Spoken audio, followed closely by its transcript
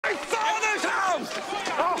my father's house!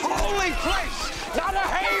 A holy place, not a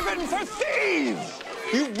haven for thieves!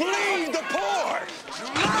 You bleed the poor!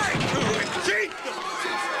 Lie to and cheat them!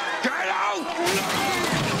 Get out now!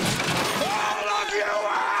 All of you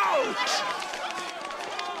out!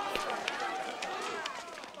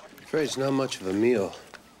 I'm afraid it's not much of a meal.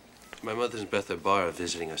 My mother's Beth Bar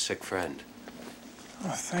visiting a sick friend. Oh,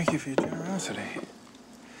 thank you for your generosity.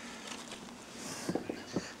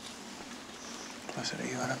 Blessed are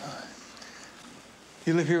you, Annabelle.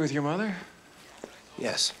 You live here with your mother?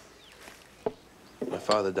 Yes. My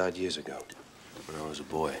father died years ago, when I was a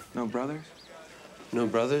boy. No brothers? No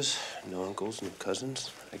brothers, no uncles, no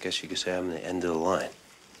cousins. I guess you could say I'm the end of the line.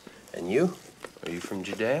 And you? Are you from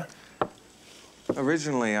Judea?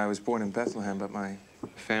 Originally, I was born in Bethlehem, but my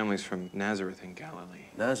family's from Nazareth in Galilee.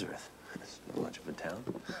 Nazareth? That's not much of a town.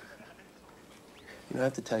 You know, I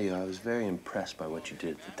have to tell you, I was very impressed by what you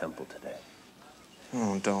did at the temple today.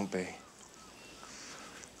 Oh, don't be.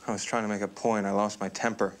 I was trying to make a point. I lost my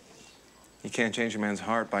temper. You can't change a man's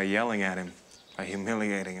heart by yelling at him, by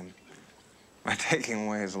humiliating him, by taking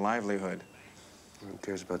away his livelihood. Who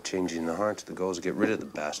cares about changing the hearts? The goal is to get rid of the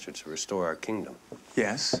bastards, to restore our kingdom.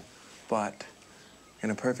 Yes, but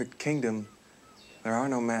in a perfect kingdom, there are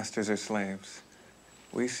no masters or slaves.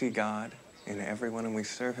 We see God in everyone and we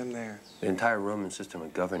serve him there. The entire Roman system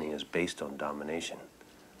of governing is based on domination.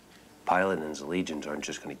 Pilate and his legions aren't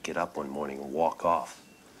just going to get up one morning and walk off.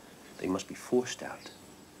 They must be forced out.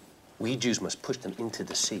 We Jews must push them into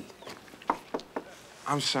the sea.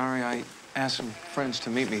 I'm sorry, I asked some friends to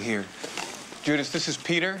meet me here. Judas, this is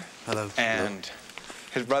Peter. Hello. And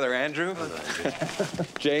his brother Andrew. Hello, Andrew.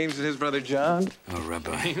 James and his brother John. Oh,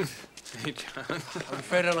 Rabbi. Hey, John. I'm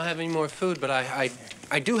afraid I don't have any more food, but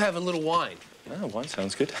I do have a little wine. Oh, wine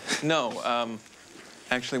sounds good. No,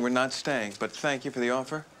 actually, we're not staying, but thank you for the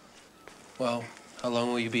offer. Well, how long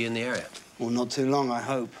will you be in the area? Well, not too long, I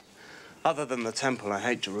hope. Other than the temple, I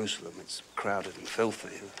hate Jerusalem. It's crowded and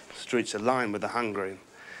filthy. The streets are lined with the hungry and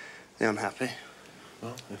the unhappy.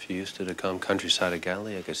 Well, if you're used to the calm countryside of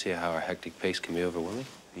Galilee, I can see how our hectic pace can be overwhelming.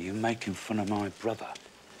 Are you making fun of my brother,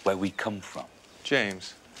 where we come from?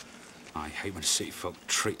 James. I hate when city folk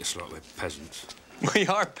treat us like we're peasants. We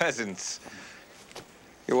are peasants.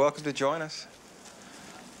 You're welcome to join us.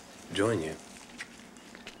 Join you?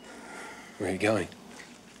 Where are you going?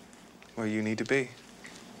 Where you need to be.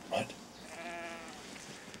 What?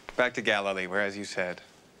 Back to Galilee, where, as you said,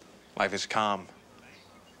 life is calm.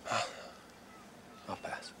 I'll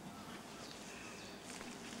pass.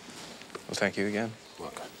 Well, thank you again.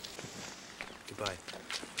 Welcome. Goodbye.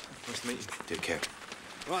 Nice to meet you. Take care.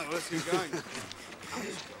 Right, well, let's keep going.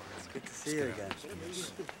 It's good to see you again.